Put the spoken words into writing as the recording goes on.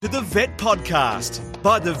To the Vet Podcast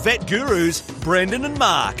by the Vet Gurus, Brendan and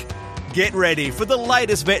Mark. Get ready for the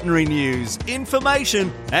latest veterinary news,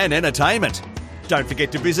 information and entertainment. Don't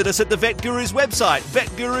forget to visit us at the Vet Gurus website,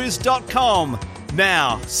 vetgurus.com.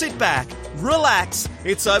 Now, sit back, relax,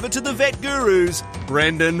 it's over to the Vet Gurus,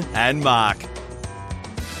 Brendan and Mark.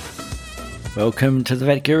 Welcome to the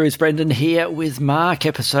Vet Gurus, Brendan here with Mark,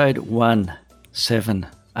 episode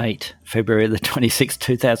 178, February the 26th,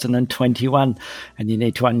 2021. And you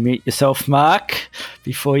need to unmute yourself, Mark,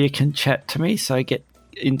 before you can chat to me, so get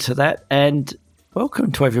into that. And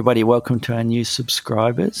welcome to everybody, welcome to our new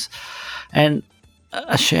subscribers. And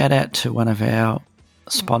a shout out to one of our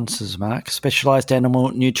sponsors, Mark, Specialised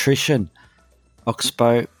Animal Nutrition,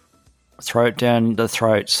 Oxbow, throat down the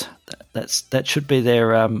throats. That should be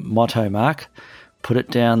their motto, Mark. Put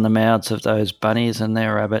it down the mouths of those bunnies and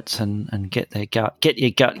their rabbits and get your gut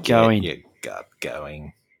going. Get your gut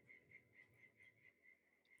going.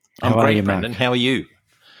 How are you, Brendan? Mark? How are you?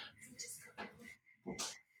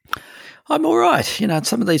 I'm all right. You know,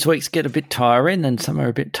 some of these weeks get a bit tiring and some are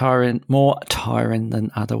a bit more tiring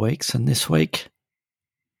than other weeks. And this week,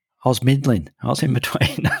 I was middling. I was in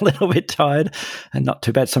between, a little bit tired and not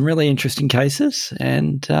too bad. Some really interesting cases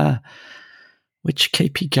and which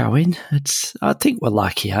keep you going. I think we're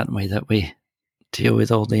lucky, aren't we, that we deal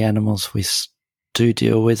with all the animals we do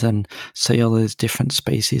deal with and see all those different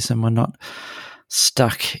species, and we're not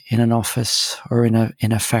stuck in an office or in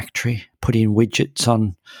a factory putting widgets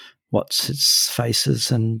on what's its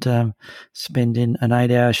faces and spending an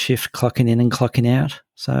 8-hour shift clocking in and clocking out.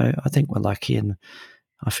 So I think we're lucky, and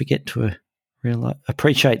I forget to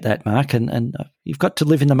appreciate that, Mark, and you've got to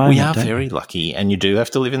live in the moment. We are very lucky, and you do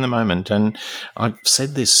have to live in the moment. And I've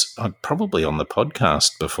said this probably on the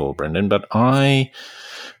podcast before, Brendan, but I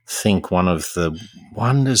think one of the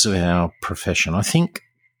wonders of our profession, I think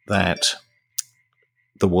that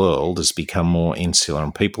the world has become more insular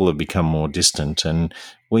and people have become more distant, and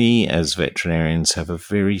we as veterinarians have a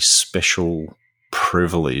very special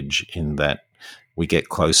privilege in that we get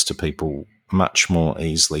close to people much more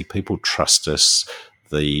easily. People trust us.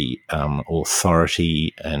 The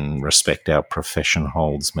authority and respect our profession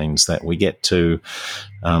holds means that we get to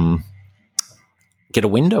get a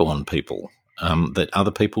window on people that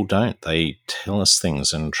other people don't. They tell us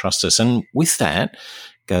things and trust us. And with that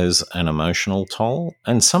goes an emotional toll.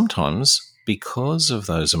 And sometimes because of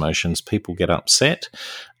those emotions, people get upset.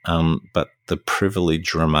 But the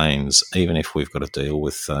privilege remains, even if we've got to deal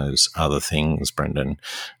with those other things, Brendan.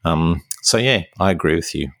 So, yeah, I agree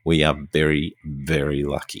with you. We are very, very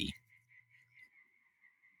lucky.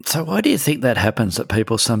 So why do you think that happens, that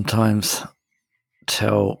people sometimes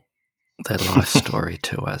tell their life story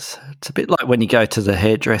to us? It's a bit like when you go to the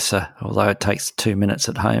hairdresser, although it takes 2 minutes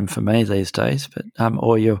at home for me these days, but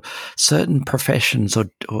or your certain professions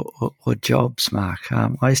or jobs, Mark.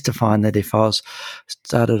 I used to find that if I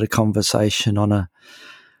started a conversation on an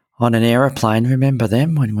aeroplane, remember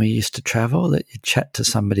them when we used to travel, that you'd chat to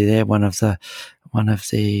somebody there, one of the I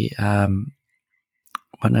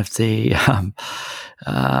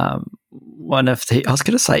was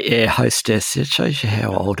going to say air hostess. It shows you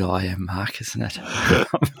how old I am, Mark, isn't it?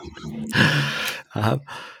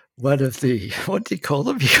 One of the, what do you call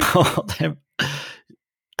them? You call them?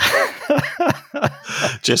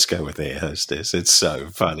 Just go with air hostess. It's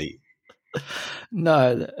so funny.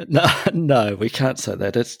 No, we can't say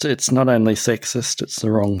that. It's not only sexist, it's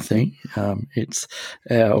the wrong thing. It's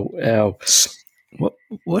our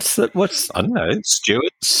what's I don't know,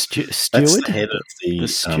 steward. Steward. That's the head of the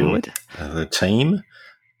steward. The team.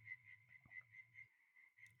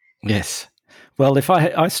 Yes. Well, if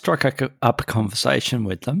I strike up a conversation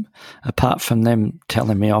with them, apart from them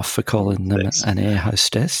telling me off for calling them an air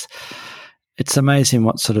hostess, it's amazing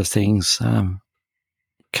what sort of things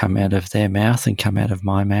come out of their mouth and come out of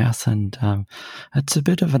my mouth, and it's a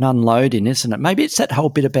bit of an unloading, isn't it? Maybe it's that whole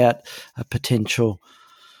bit about a potential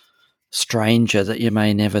stranger that you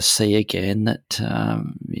may never see again, that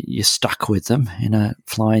you're stuck with them in a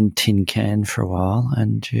flying tin can for a while,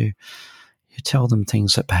 and you tell them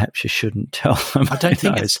things that perhaps you shouldn't tell them. I don't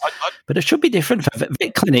think it's... but it should be different for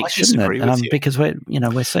vet clinics, shouldn't it? Because we're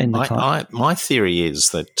seeing the client. My theory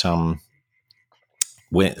is that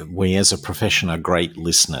we as a profession are great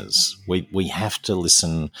listeners. We have to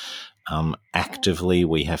listen actively.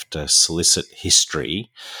 We have to solicit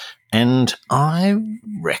history. And I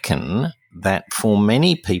reckon that for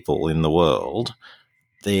many people in the world,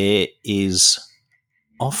 there is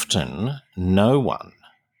often no one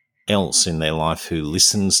else in their life who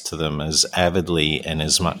listens to them as avidly and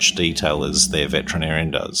as much detail as their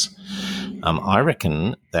veterinarian does. I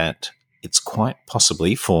reckon that it's quite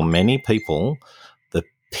possibly for many people the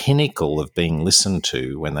pinnacle of being listened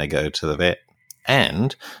to when they go to the vet,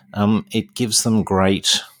 and it gives them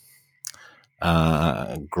great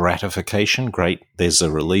gratification. There's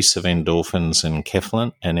a release of endorphins and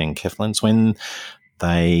enkephalins when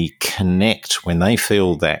they connect, when they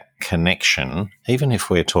feel that connection. Even if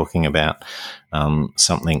we're talking about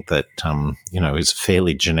something that is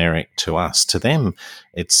fairly generic to us, to them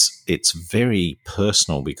it's very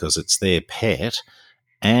personal because it's their pet,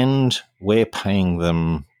 and we're paying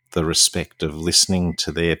them the respect of listening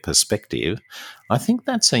to their perspective. I think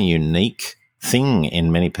that's a unique thing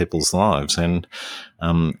in many people's lives, and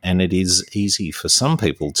it is easy for some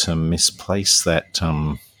people to misplace that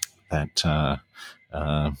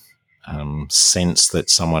sense that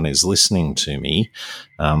someone is listening to me,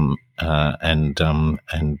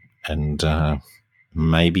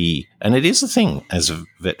 maybe, and it is a thing as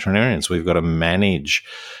veterinarians, we've got to manage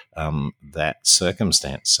that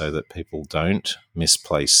circumstance so that people don't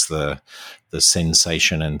misplace the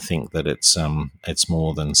sensation and think that it's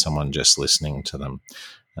more than someone just listening to them.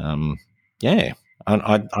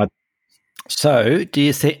 So, do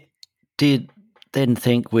you then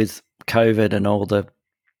think with COVID and all the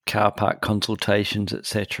car park consultations,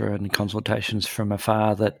 etc., and consultations from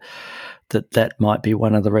afar, that might be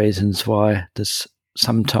one of the reasons why there's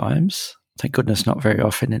sometimes, thank goodness not very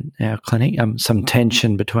often in our clinic, some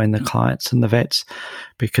tension between the clients and the vets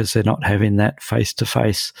because they're not having that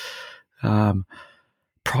face-to-face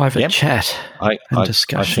private chat and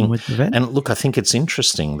discussion with the vet. And look, I think it's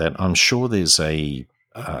interesting that I'm sure there's a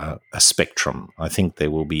spectrum. I think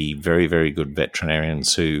there will be very, very good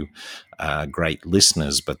veterinarians who are great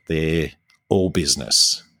listeners, but they're all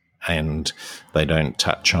business and they don't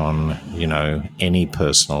touch on, any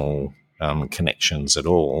personal connections at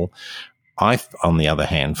all. I, on the other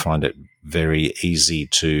hand, find it very easy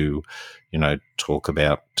to, talk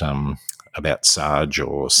about Sarge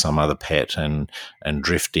or some other pet and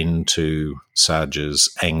drift into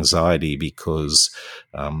Sarge's anxiety because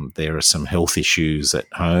there are some health issues at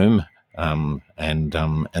home, and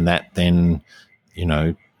that then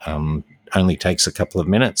only takes a couple of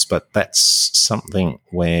minutes, but that's something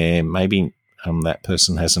where maybe that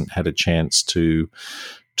person hasn't had a chance to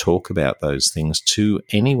talk about those things to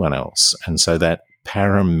anyone else, and so that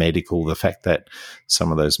paramedical, the fact that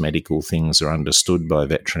some of those medical things are understood by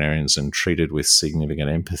veterinarians and treated with significant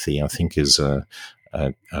empathy, I think is a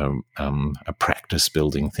practice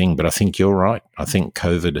building thing. But I think you're right. I think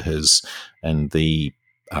COVID and the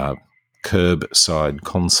curbside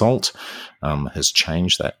consult has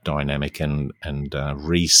changed that dynamic and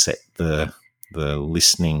reset the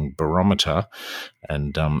listening barometer,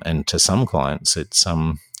 and to some clients it's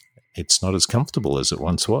not as comfortable as it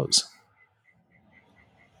once was.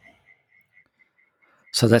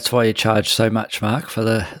 So that's why you charge so much, Mark, for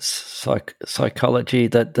the psychology,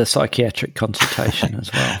 the psychiatric consultation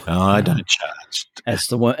as well. No, I don't charge. As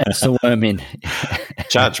the worming.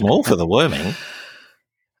 Charge more for the worming.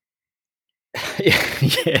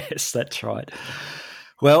 Yes, that's right.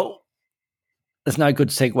 Well, there's no good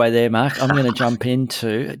segue there, Mark. I'm going to jump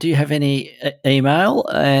into. Do you have any email?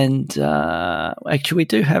 And actually,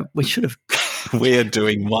 we should have. We are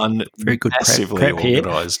doing one very good massively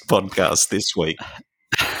organised podcast this week.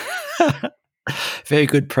 Very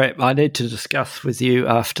good prep. I need to discuss with you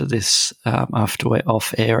after this, after we're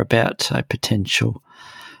off air, about a potential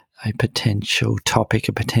topic,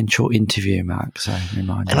 a potential interview, Mark. So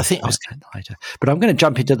remind me about that later. But I'm going to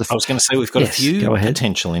jump into I was going to say we've got a few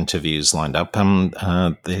potential interviews lined up.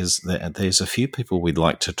 There's a few people we'd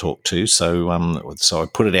like to talk to. So I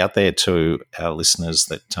put it out there to our listeners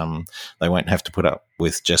that they won't have to put up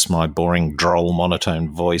with just my boring, droll, monotone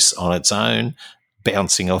voice on its own,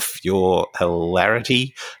 bouncing off your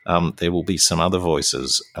hilarity. There will be some other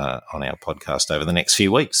voices on our podcast over the next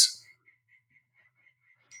few weeks.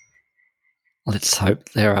 Let's hope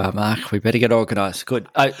there are, Mark. We better get organised. Good.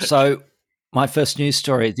 So my first news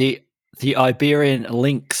story, the Iberian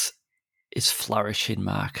lynx is flourishing,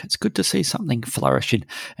 Mark. It's good to see something flourishing.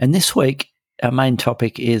 And this week, our main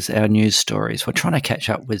topic is our news stories. We're trying to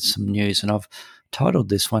catch up with some news, and I've titled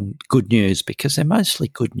this one Good News because they're mostly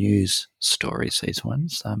good news stories, these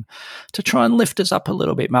ones, to try and lift us up a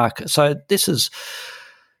little bit, Mark. So this is,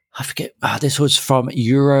 this was from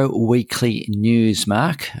Euro Weekly News,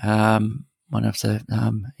 Mark, one of the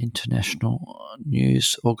international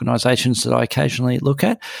news organisations that I occasionally look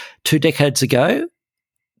at. 2 decades ago,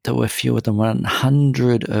 there were fewer than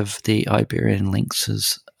 100 of the Iberian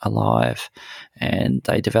lynxes alive, and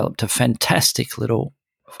they developed a fantastic little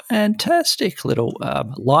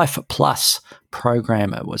Life Plus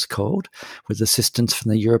program, it was called, with assistance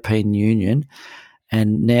from the European Union.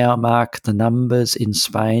 And now, Mark, the numbers in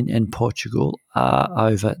Spain and Portugal are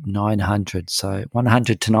over 900. So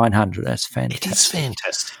 100 to 900. That's fantastic. It is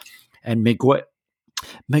fantastic. And Miguel's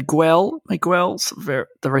the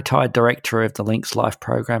retired director of the Links Life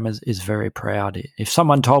program is very proud. If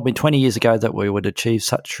someone told me 20 years ago that we would achieve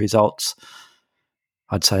such results,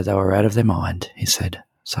 I'd say they were out of their mind, he said.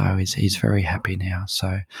 So he's very happy now.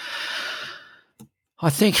 So I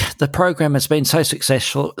think the program has been so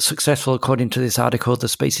successful, according to this article, the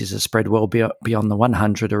species has spread well beyond the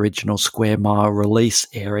 100 original square mile release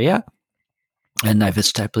area. And they've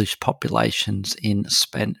established populations in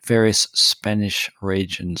various Spanish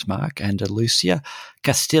regions, Mark, Andalusia,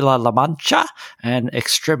 Castilla-La Mancha, and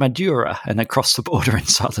Extremadura, and across the border in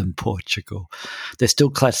southern Portugal. They're still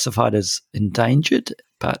classified as endangered,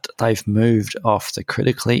 but they've moved off the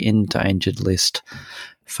critically endangered list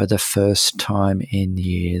for the first time in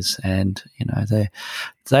years. And,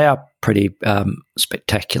 they are pretty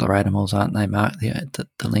spectacular animals, aren't they, Mark? The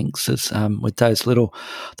lynxes, with those little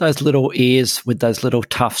ears, with those little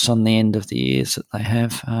tufts on the end of the ears that they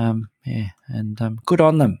have. Good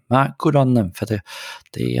on them, Mark. Good on them for the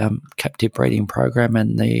captive breeding program,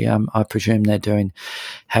 and I presume they're doing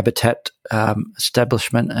habitat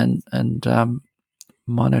establishment and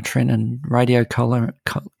monitoring and radio color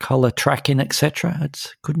tracking, etc.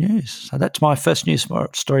 It's good news. So that's my first news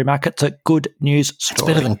story, Mark. It's a good news story. It's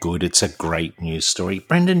better than good. It's a great news story.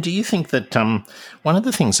 Brendan, do you think that one of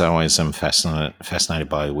the things I always am fascinated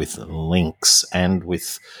by with lynx and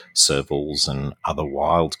with servals and other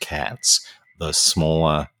wild cats, the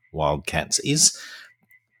smaller wild cats, is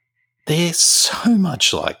they're so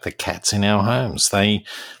much like the cats in our homes. They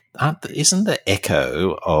isn't the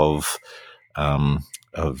echo of our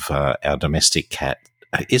domestic cat,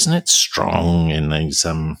 isn't it strong in these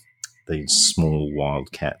small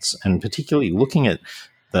wild cats? And particularly looking at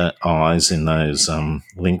the eyes in those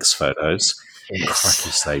lynx photos,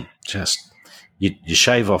 crikey, they just you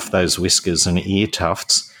shave off those whiskers and ear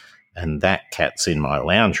tufts, and that cat's in my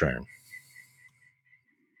lounge room.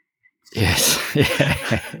 Yes.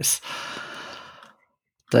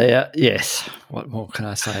 They are, yes. What more can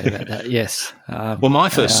I say about that? Yes. Well, my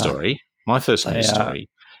first news story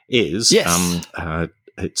is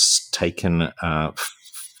it's taken.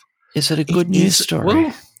 Is it a good news story?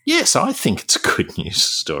 Well, yes, I think it's a good news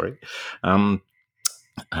story. Continue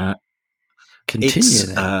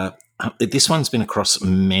then. This one's been across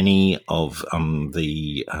many of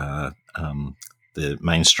the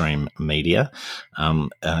mainstream media.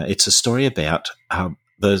 It's a story about a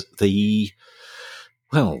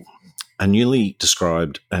newly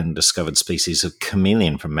described and discovered species of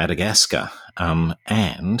chameleon from Madagascar,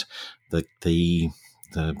 and the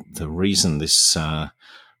reason this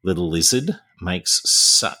little lizard makes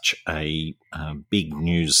such a big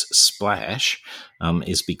news splash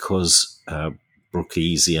is because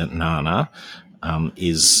Brookesia nana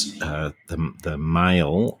is the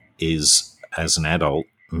male is, as an adult,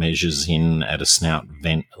 measures in at a snout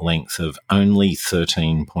vent length of only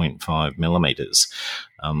 13.5 millimetres.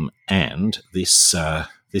 And this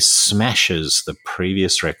smashes the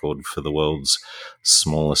previous record for the world's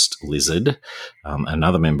smallest lizard,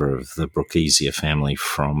 another member of the Brookesia family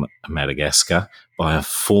from Madagascar, by a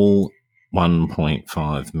full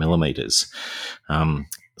 1.5 millimetres.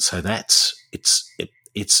 So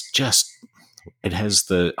it has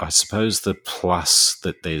the plus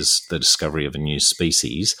that there's the discovery of a new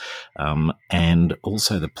species, and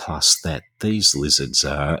also the plus that these lizards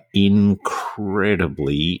are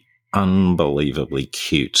unbelievably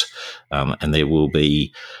cute. And there will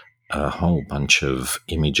be a whole bunch of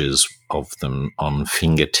images of them on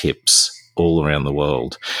fingertips all around the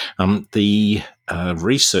world. The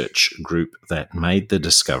research group that made the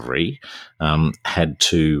discovery had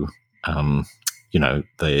to...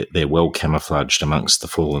 they're well camouflaged amongst the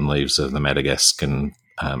fallen leaves of the Madagascan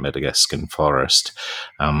forest,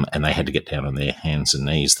 and they had to get down on their hands and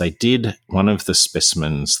knees. They did, one of the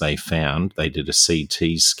specimens they found, they did a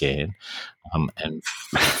CT scan, and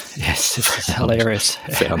yes, it's hilarious.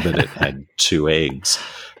 Found that it had 2 eggs.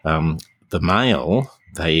 The male,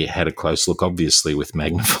 they had a close look, obviously with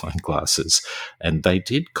magnifying glasses, and they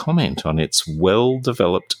did comment on its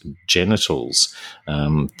well-developed genitals,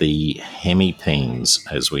 the hemipenes,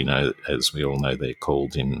 as we all know they're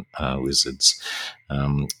called in lizards.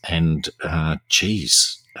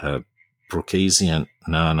 Brookesia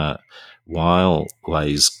nana, while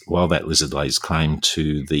that lizard lays claim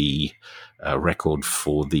to the record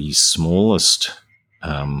for the smallest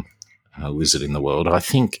lizard in the world, I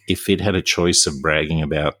think if it had a choice of bragging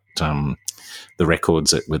about the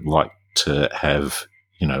records it would like to have,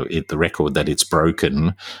 the record that it's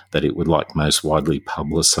broken, that it would like most widely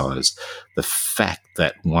publicised. The fact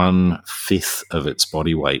that 1/5 of its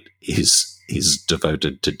body weight is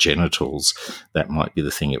devoted to genitals, that might be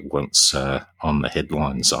the thing it wants on the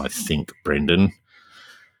headlines, I think, Brendan.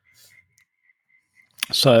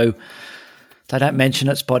 So they don't mention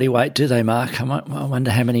its body weight, do they, Mark? I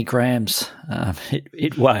wonder how many grams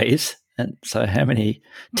it weighs, and so how many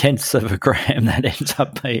tenths of a gram that ends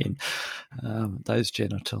up being, those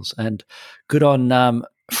genitals. And good on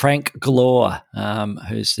Frank Galore,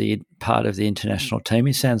 who's the part of the international team.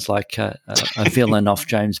 He sounds like a villain off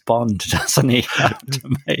James Bond, doesn't he,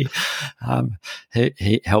 to me?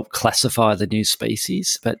 He helped classify the new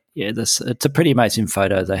species. But, yeah, it's a pretty amazing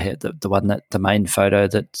photo they had, the main photo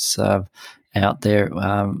that's out there,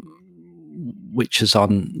 which is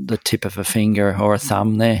on the tip of a finger or a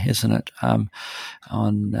thumb there, isn't it?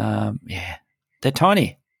 They're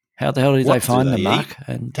tiny. How the hell did they find them, Mark?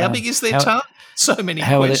 And how big is their tongue? So many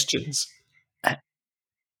questions.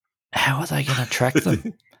 How are they going to track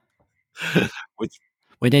them?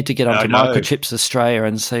 We need to get onto Microchips Australia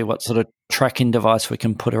and see what sort of tracking device we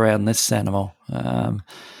can put around this animal.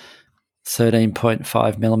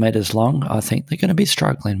 13.5 millimetres long. I think they're going to be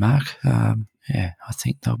struggling, Mark. I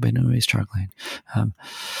think they'll be struggling.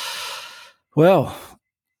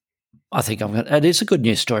 I think it is a good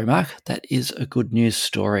news story, Mark. That is a good news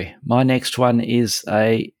story. My next one is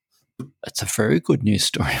it's a very good news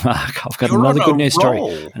story, Mark. I've got another good news story,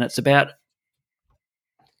 and it's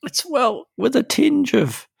with a tinge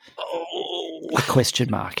of a question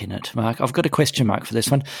mark in it, Mark. I've got a question mark for this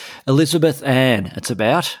one. Elizabeth Ann. It's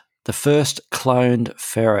about the first cloned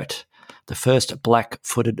ferret, the first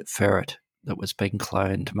black-footed ferret that was being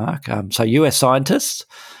cloned, Mark. So US scientists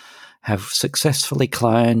have successfully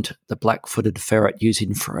cloned the black-footed ferret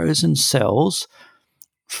using frozen cells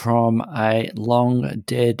from a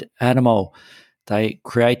long-dead animal. They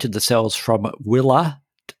created the cells from Willa,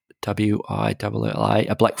 W-I-L-L-A,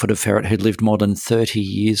 a black-footed ferret who lived more than 30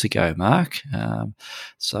 years ago, Mark.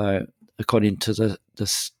 So according to the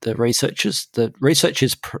researchers, the research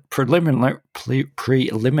is preliminary,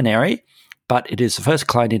 but it is the first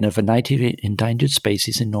cloning of a native endangered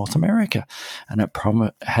species in North America, and it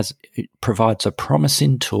provides a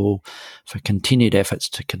promising tool for continued efforts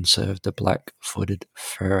to conserve the black-footed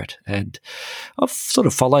ferret. And I've sort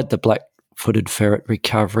of followed the black-footed ferret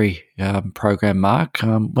recovery program, Mark.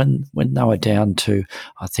 When they were down to,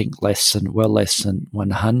 I think, less than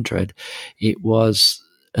 100, it was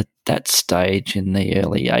at that stage in the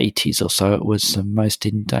early 80s or so, it was the most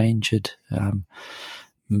endangered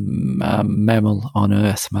mammal on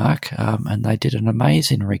Earth, Mark, and they did an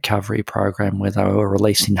amazing recovery program where they were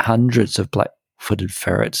releasing hundreds of black-footed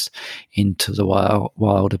ferrets into the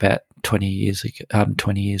wild about 20 years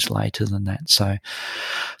later than that.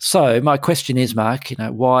 So my question is, Mark,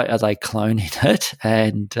 why are they cloning it,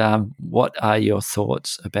 and what are your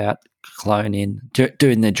thoughts about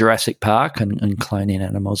doing the Jurassic Park and cloning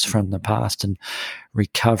animals from the past and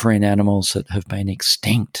recovering animals that have been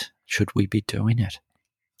extinct? Should we be doing it?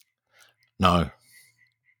 No.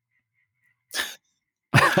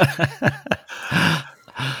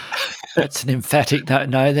 That's an emphatic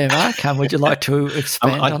no there, Mark. Would you like to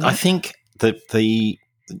expand on that? I think I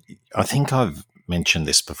think I've mentioned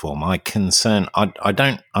this before. My concern, I'm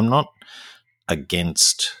not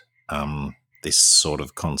against this sort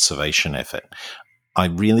of conservation effort. I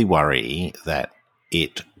really worry that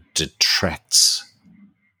it detracts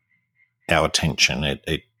our attention.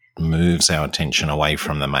 It moves our attention away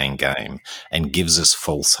from the main game and gives us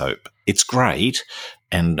false hope. It's great,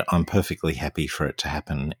 and I'm perfectly happy for it to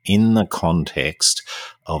happen in the context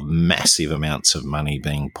of massive amounts of money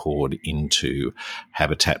being poured into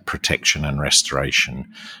habitat protection and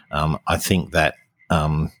restoration. I think that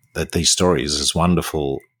that these stories, as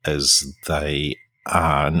wonderful as they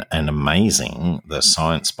are and amazing, the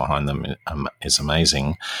science behind them is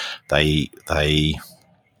amazing. They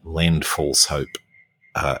lend false hope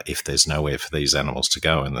if there's nowhere for these animals to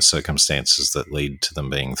go and the circumstances that lead to them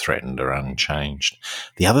being threatened are unchanged.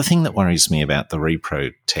 The other thing that worries me about the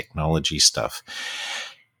repro technology stuff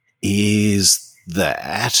is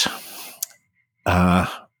that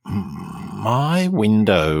my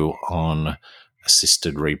window on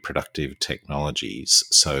assisted reproductive technologies,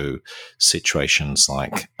 so situations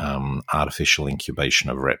like artificial incubation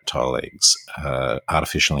of reptile eggs,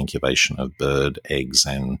 artificial incubation of bird eggs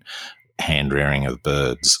and hand rearing of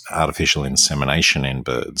birds, artificial insemination in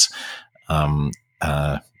birds,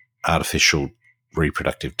 artificial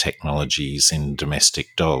reproductive technologies in domestic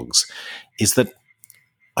dogs, is that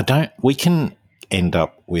we can end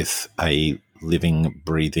up with a living,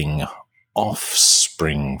 breathing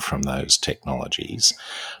offspring from those technologies,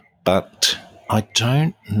 but I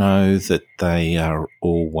don't know that they are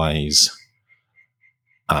always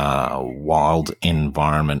wild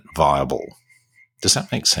environment viable. Does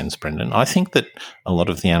that make sense, Brendan? I think that a lot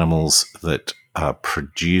of the animals that are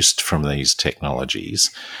produced from these technologies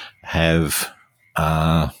have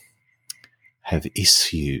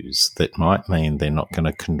issues that might mean they're not going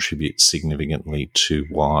to contribute significantly to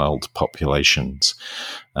wild populations.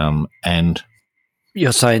 And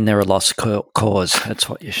you're saying they're a lost cause. That's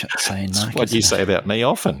what you're saying, Mark. That's what you say about me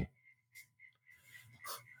often.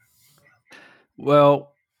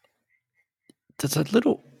 Well, there's a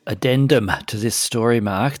little addendum to this story,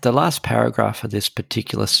 Mark. The last paragraph of this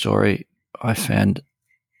particular story I found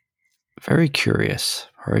very curious,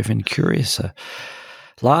 or even curiouser.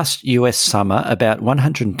 Last US summer, about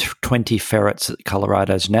 120 ferrets at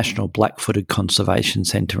Colorado's National Black-Footed Conservation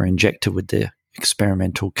Center were injected with the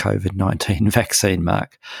experimental COVID-19 vaccine,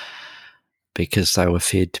 Mark, because they were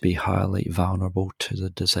feared to be highly vulnerable to the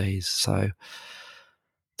disease. So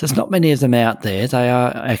there's not many of them out there. They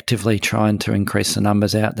are actively trying to increase the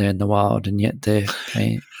numbers out there in the wild, and yet they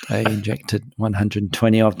injected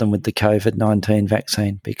 120 of them with the COVID-19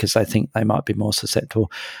 vaccine because they think they might be more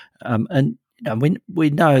susceptible. And we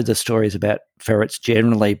know the stories about ferrets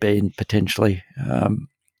generally being potentially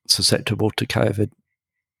susceptible to COVID.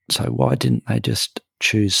 So why didn't they just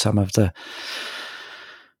choose some of the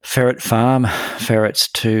ferret farm ferrets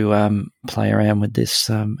to play around with this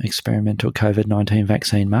experimental COVID-19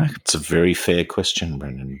 vaccine, Mark? It's a very fair question,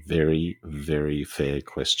 Brendan. Very, very fair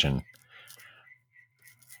question.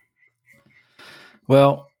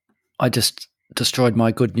 Well, I just destroyed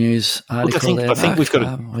my good news article. Look, I think we've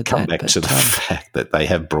got to come back to the fact that they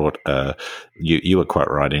have brought, you were quite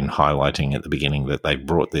right in highlighting at the beginning that they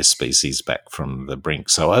brought their species back from the brink.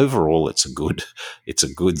 So overall, it's a good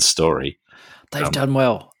story. They've done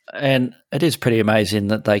well. And it is pretty amazing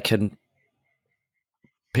that they can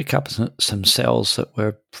pick up some cells that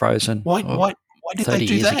were frozen. Why did they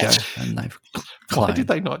do that? Ago, and they've cloned. Why did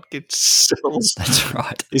they not get cells? That's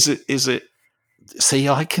right. Is it? See,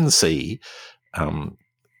 I can see.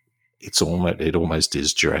 It almost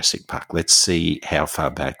is Jurassic Park. Let's see how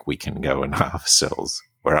far back we can go in our cells.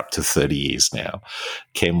 We're up to 30 years now.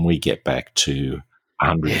 Can we get back to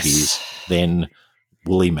 100 years? Then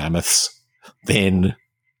woolly mammoths. Then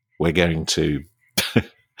we're going to.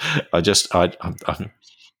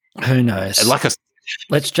 Who knows?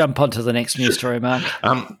 Let's jump on to the next news story, Mark.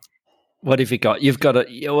 What have you got? You've got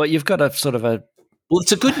a sort of a. Well,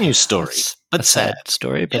 it's a good news story. But sad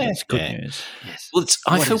story, but it's good news. Yes. Well,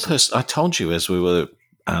 I told you as we were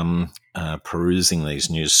perusing these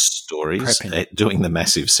news stories, doing the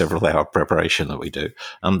massive several-hour preparation that we do,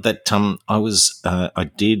 that I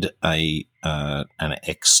did an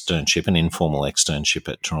externship, an informal externship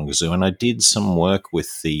at Taronga Zoo, and I did some work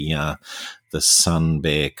with the Sun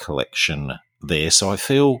Bear collection there. So I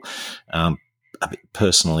feel a bit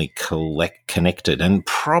personally connected, and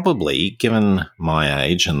probably given my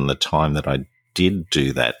age and the time that I did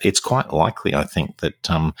do that, it's quite likely, I think, that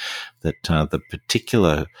the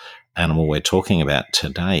particular animal we're talking about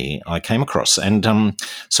today I came across. And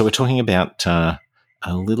so we're talking about a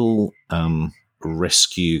little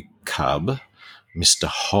rescue cub, Mr.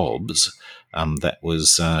 Hobbs, that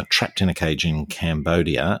was trapped in a cage in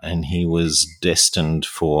Cambodia, and he was destined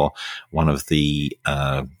for one of the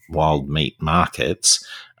wild meat markets,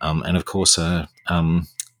 and of course an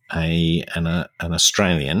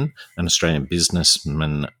Australian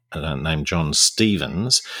businessman named John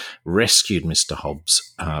Stevens rescued Mr.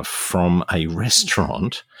 Hobbs from a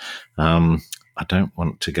restaurant. I don't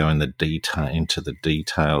want to go into the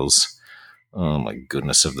details. Oh my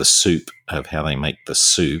goodness, of the soup, of how they make the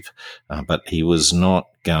soup, but he was not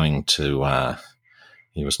going to.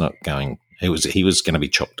 He was going to be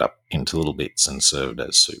chopped up into little bits and served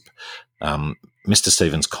as soup. Mr.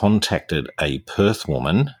 Stevens contacted a Perth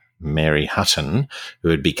woman, Mary Hutton, who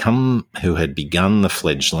had begun the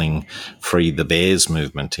fledgling Free the Bears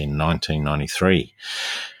movement in 1993.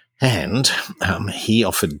 And he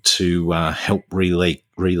offered to help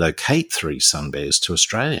relocate 3 sun bears to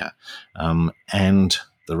Australia. And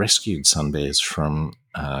the rescued sun bears from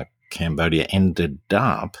Cambodia ended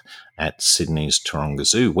up at Sydney's Taronga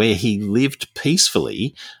Zoo, where he lived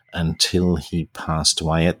peacefully until he passed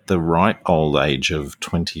away at the ripe old age of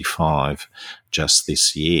 25 just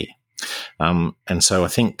this year. And so I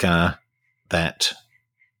think that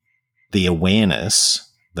the awareness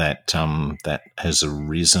that has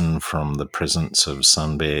arisen from the presence of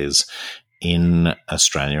sun bears in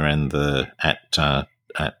Australia and at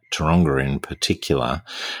Taronga in particular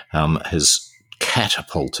has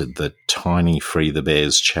catapulted the tiny Free the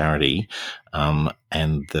Bears charity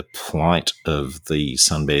and the plight of the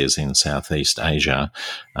sun bears in Southeast Asia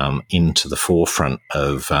into the forefront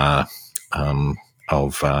of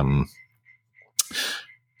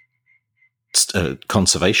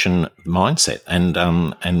conservation mindset, and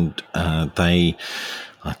they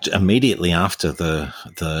immediately after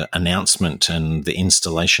the announcement and the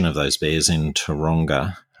installation of those bears in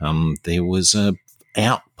Taronga, there was a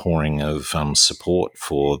outpouring of support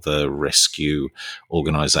for the rescue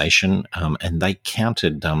organisation, and they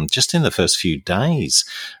counted just in the first few days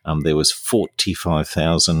there was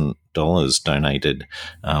 $45,000 donated,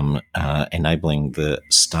 enabling the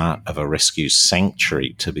start of a rescue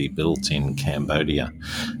sanctuary to be built in Cambodia.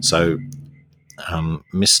 So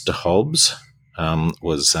Mr. Hobbs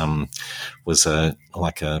was a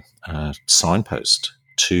signpost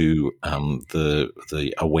to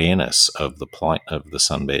the awareness of the plight of the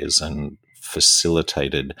sun bears, and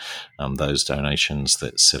facilitated those donations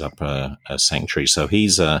that set up a sanctuary. So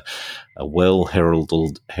he's a well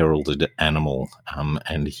heralded animal,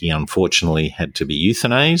 and he unfortunately had to be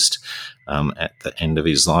euthanized at the end of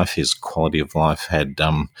his life. His quality of life had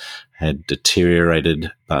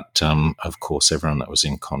deteriorated, but of course everyone that was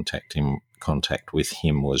in contact with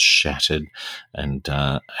him was shattered,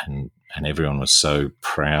 and everyone was so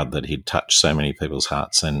proud that he'd touched so many people's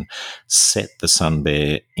hearts and set the sun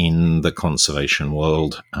bear in the conservation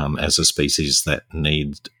world as a species that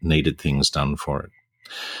needed things done for it.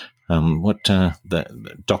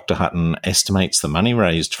 Dr. Hutton estimates the money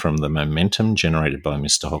raised from the momentum generated by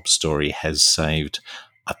Mr. Hobbs' story has saved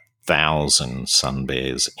 1,000 sun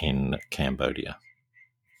bears in Cambodia.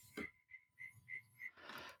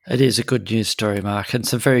 It is a good news story, Mark, and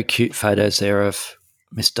some very cute photos there of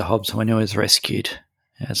Mr. Hobbs when he was rescued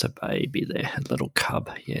as a baby there, a little cub,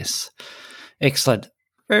 yes. Excellent.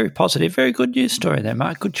 Very positive, very good news story there,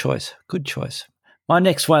 Mark. Good choice. My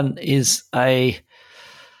next one is it's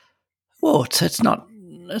not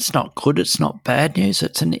good, it's not bad news,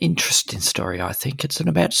 it's an interesting story, I think. It's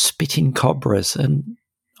about spitting cobras, and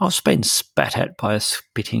I've been spat at by a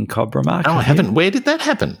spitting cobra, Mark. Oh, I haven't. Where did that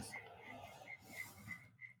happen?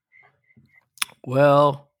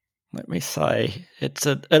 Well, let me say, it's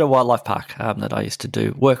at a wildlife park that I used to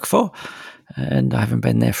do work for, and I haven't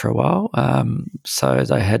been there for a while. So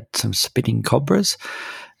they had some spitting cobras,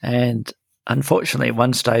 and unfortunately at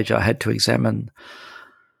one stage I had to examine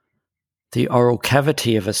the oral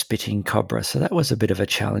cavity of a spitting cobra. So that was a bit of a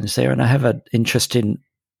challenge there, and I have an interesting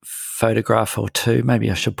photograph or two. Maybe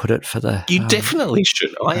I should put it for the... You definitely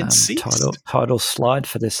should. I insist. Title slide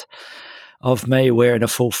for this, of me wearing a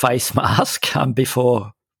full face mask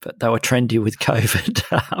before... But they were trendy with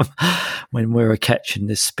COVID when we were catching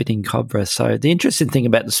this spitting cobra. So the interesting thing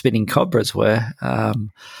about the spitting cobras were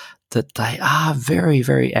that they are very,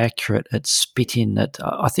 very accurate at spitting. That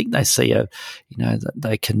I think they see that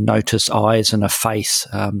they can notice eyes and a face.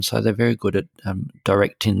 So they're very good at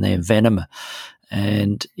directing their venom.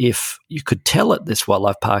 And if you could tell at this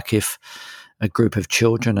wildlife park, if a group of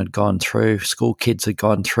children had gone through, school kids had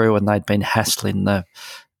gone through, and they'd been hassling the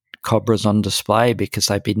cobras on display because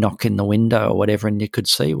they'd be knocking the window or whatever, and you could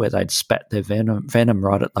see where they'd spat their venom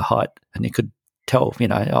right at the height, and you could tell, they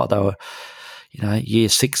were, year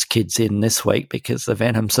 6 kids in this week because the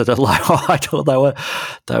venom's at a low height, or they were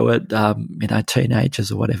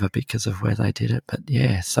teenagers or whatever because of where they did it. But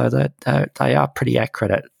yeah, so that they are pretty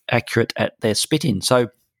accurate at their spitting.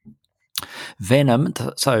 So venom,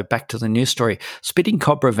 so back to the news story, spitting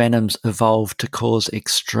cobra venoms evolved to cause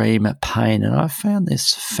extreme pain. And I found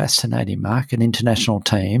this fascinating, Mark. An international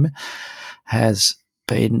team has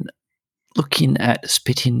been looking at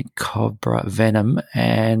spitting cobra venom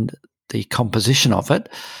and the composition of it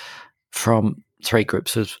from 3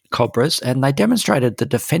 groups of cobras, and they demonstrated the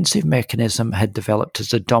defensive mechanism had developed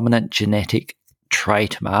as a dominant genetic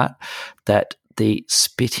trait, Mark, that the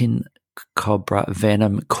spitting cobra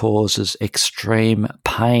venom causes extreme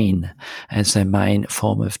pain as their main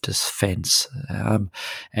form of defense.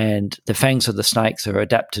 And the fangs of the snakes are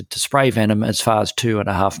adapted to spray venom as far as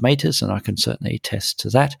 2.5 meters, and I can certainly attest to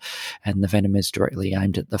that. And the venom is directly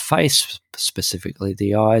aimed at the face, specifically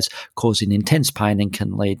the eyes, causing intense pain and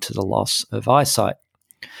can lead to the loss of eyesight.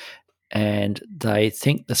 And they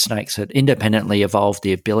think the snakes had independently evolved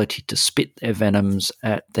the ability to spit their venoms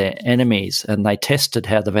at their enemies, and they tested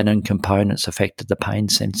how the venom components affected the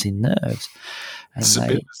pain-sensing nerves. And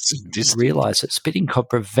they realised that spitting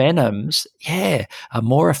cobra venoms, are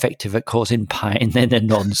more effective at causing pain than their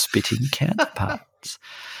non-spitting counterparts.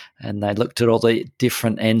 and they looked at all the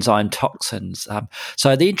different enzyme toxins.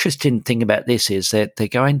 So the interesting thing about this is that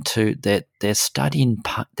they're studying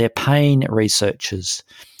they're pain researchers,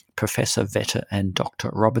 Professor Vetter and Dr.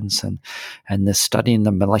 Robinson, and they're studying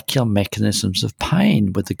the molecular mechanisms of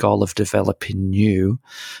pain with the goal of developing new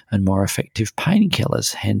and more effective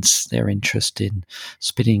painkillers. Hence their interest in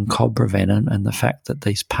spitting cobra venom and the fact that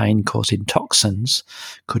these pain-causing toxins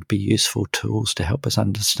could be useful tools to help us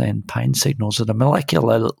understand pain signals at a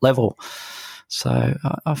molecular level. So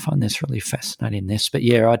I find this really fascinating. But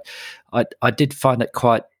yeah, I did find it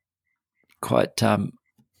quite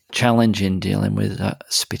challenging dealing with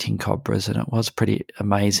spitting cobras, and it was pretty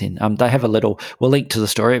amazing. They have we'll link to the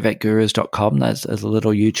story at vetgurus.com. There's a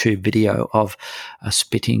little YouTube video of a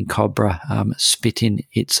spitting cobra spitting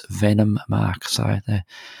its venom mark. So the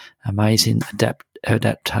amazing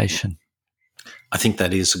adaptation. I think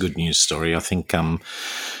that is a good news story. I think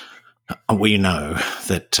we know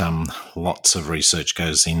that lots of research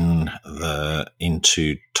goes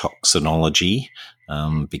into toxinology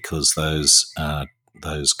because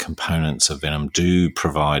those components of venom do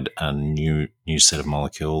provide a new set of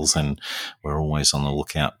molecules, and we're always on the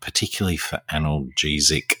lookout, particularly for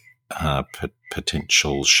analgesic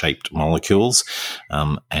potential shaped molecules.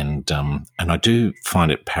 And I do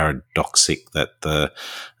find it paradoxic that the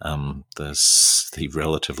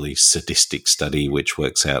relatively sadistic study which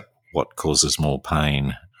works out what causes more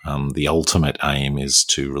pain, the ultimate aim is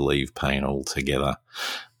to relieve pain altogether.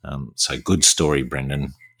 So good story,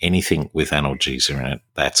 Brendan. Anything with analgesia in it,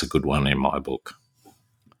 that's a good one in my book.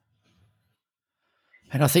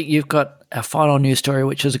 And I think you've got our final news story,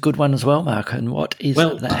 which is a good one as well, Mark. And what is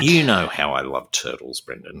that? Well, you know how I love turtles,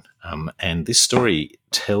 Brendan. And this story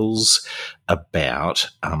tells about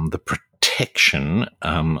the protection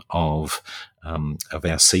of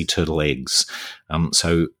our sea turtle eggs.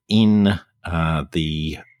 So in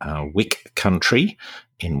the Wick country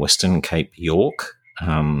in Western Cape York,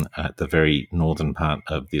 at the very northern part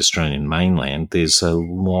of the Australian mainland, there's a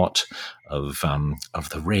lot of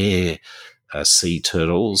the rare sea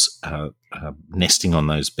turtles nesting on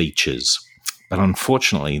those beaches. But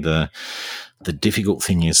unfortunately, the difficult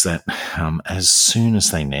thing is that as soon as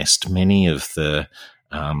they nest, many of the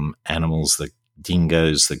animals, the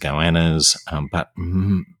dingoes, the goannas, but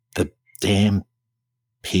the damn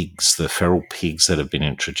pigs, the feral pigs that have been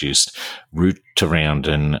introduced, root around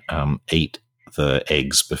and eat the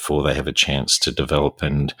eggs before they have a chance to develop.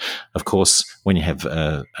 And of course, when you have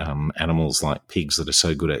animals like pigs that are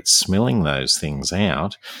so good at smelling those things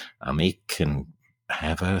out, it can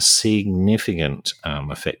have a significant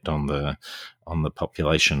effect on the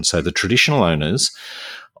population. So the traditional owners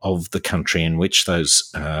of the country in which those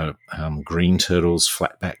green turtles,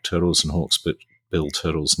 flatback turtles, and hawksbill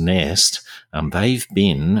turtles nest, they've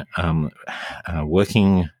been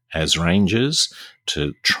working as rangers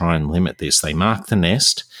to try and limit this. They mark the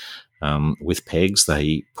nest with pegs.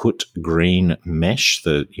 They put green mesh,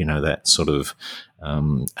 that sort of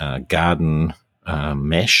garden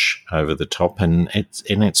mesh over the top, and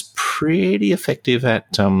it's pretty effective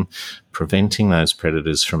at preventing those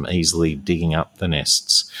predators from easily digging up the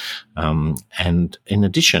nests. And in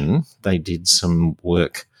addition, they did some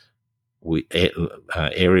work with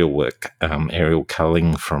aerial work, aerial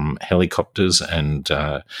culling from helicopters, and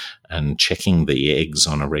checking the eggs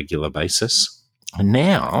on a regular basis. And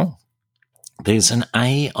now there's an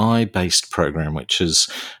AI-based program which has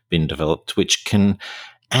been developed, which can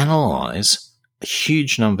analyse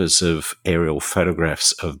huge numbers of aerial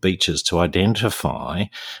photographs of beaches to identify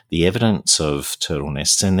the evidence of turtle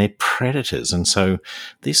nests and their predators. And so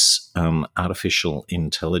this artificial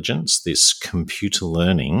intelligence, this computer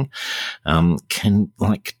learning, can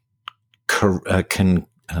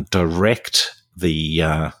direct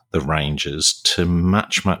the rangers to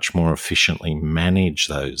much more efficiently manage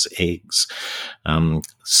those eggs.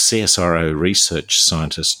 CSIRO research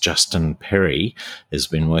scientist Justin Perry has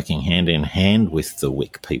been working hand in hand with the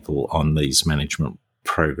Wick people on these management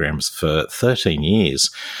programs for 13 years.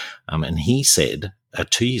 And he said a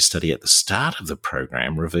 2-year study at the start of the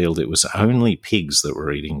program revealed it was only pigs that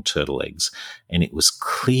were eating turtle eggs, and it was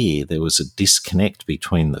clear there was a disconnect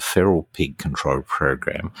between the feral pig control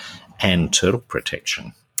program and turtle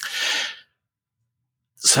protection.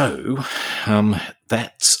 So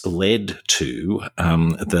that's led to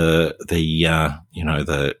the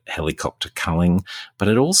helicopter culling, but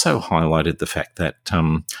it also highlighted the fact that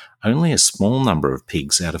only a small number of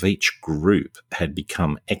pigs out of each group had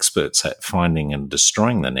become experts at finding and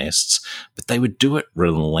destroying the nests, but they would do it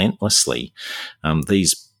relentlessly.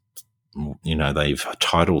 These they've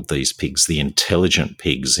titled these pigs the intelligent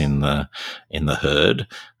pigs in the herd,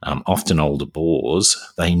 often older boars.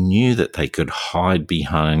 They knew that they could hide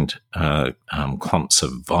behind clumps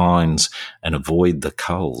of vines and avoid the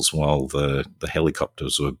culls while the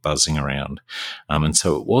helicopters were buzzing around. And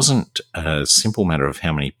so it wasn't a simple matter of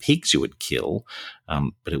how many pigs you would kill,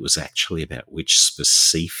 but it was actually about which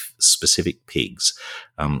specific pigs.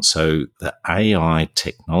 So the AI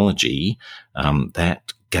technology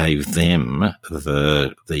that gave them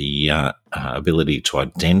the ability to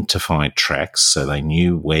identify tracks, so they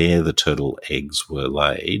knew where the turtle eggs were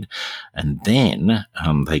laid, and then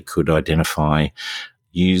they could identify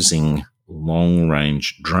using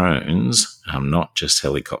long-range drones, not just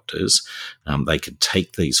helicopters. They could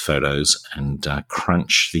take these photos and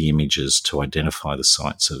crunch the images to identify the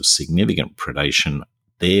sites of significant predation,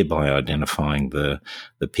 thereby identifying the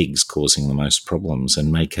pigs causing the most problems,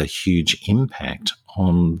 and make a huge impact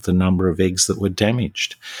on the number of eggs that were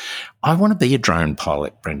damaged. I want to be a drone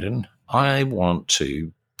pilot, Brendan. I want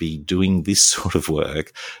to be doing this sort of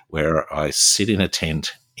work where I sit in a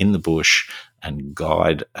tent in the bush and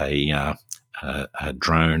guide a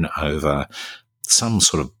drone over some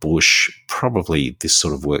sort of bush. Probably this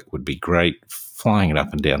sort of work would be great, flying it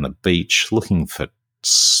up and down the beach, looking for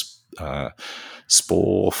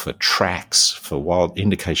spoor, for tracks, for wild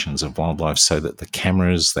indications of wildlife, so that the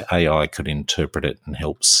cameras, the AI could interpret it and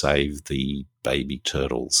help save the baby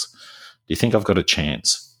turtles. Do you think I've got a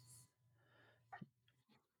chance?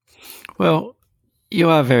 Well, you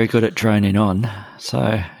are very good at droning on,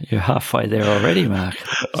 so you're halfway there already, Mark.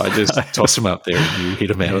 I just toss them up there and you hit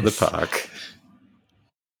them out of the park.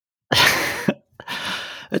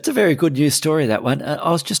 It's a very good news story, that one.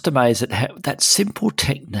 I was just amazed at how that simple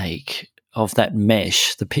technique of that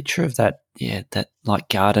mesh, the picture of that like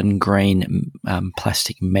garden green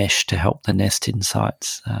plastic mesh to help the nest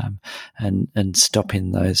insights and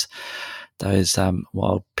stopping those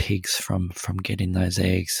wild pigs from getting those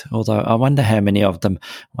eggs. Although I wonder how many of them,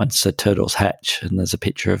 once the turtles hatch, and there's a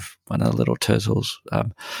picture of one of the little turtles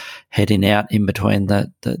heading out in between the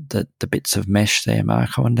bits of mesh there,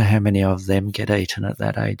 Mark. I wonder how many of them get eaten at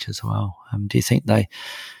that age as well. Do you think they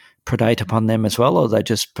predate upon them as well, or they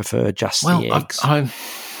just prefer just the eggs?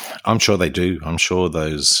 I'm sure they do. I'm sure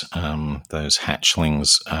those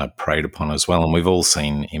hatchlings are preyed upon as well. And we've all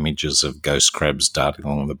seen images of ghost crabs darting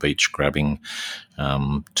along the beach, grabbing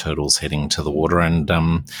turtles heading to the water. And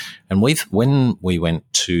when we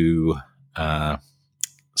went to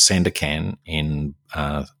Sandakan in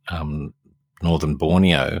northern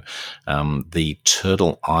Borneo, the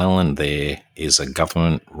Turtle Island there is a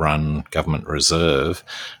government reserve,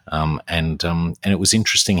 and it was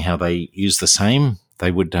interesting how they use the same.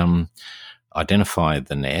 They would identify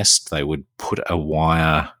the nest. They would put a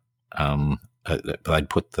wire. They'd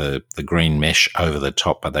put the green mesh over the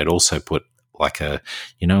top, but they'd also put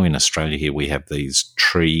in Australia here we have these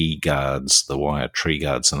tree guards, the wire tree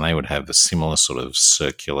guards, and they would have a similar sort of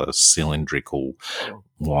circular cylindrical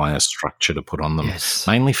wire structure to put on them. Yes.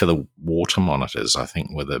 Mainly for the water monitors, I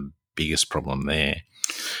think, were the biggest problem there.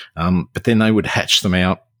 But then they would hatch them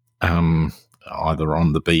out either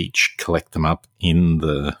on the beach, collect them up in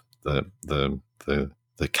the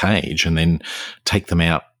cage, and then take them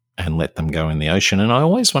out and let them go in the ocean. And I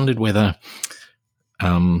always wondered whether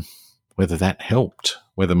that helped,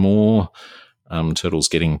 whether more turtles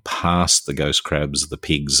getting past the ghost crabs, the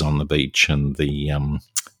pigs on the beach, and the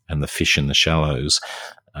fish in the shallows,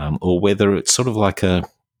 or whether it's sort of like a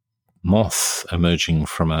moth emerging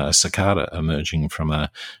from a cicada emerging from a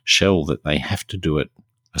shell, that they have to do it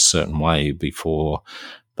a certain way before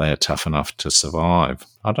they are tough enough to survive.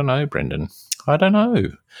 I don't know, Brendan. I don't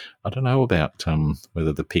know about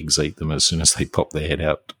whether the pigs eat them as soon as they pop their head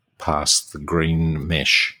out past the green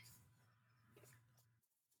mesh.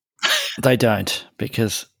 They don't,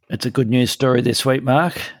 because it's a good news story this week,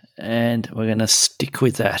 Mark, and we're going to stick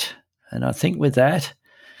with that. And I think with that,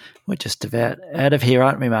 we're just about out of here,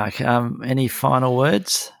 aren't we, Mark? Any final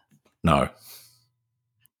words? No.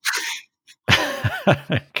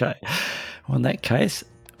 Okay. Well, in that case,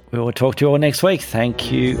 we will talk to you all next week.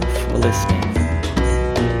 Thank you for listening.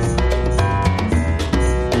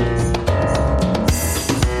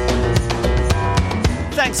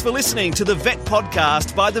 Thanks for listening to the Vet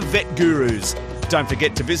Podcast by the Vet Gurus. Don't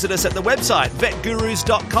forget to visit us at the website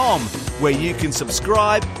vetgurus.com, where you can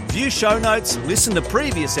subscribe, view show notes, listen to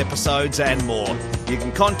previous episodes and more. You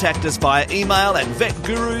can contact us via email at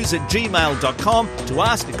vetgurus@gmail.com to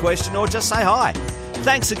ask a question or just say hi.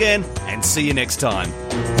 Thanks again, and see you next time.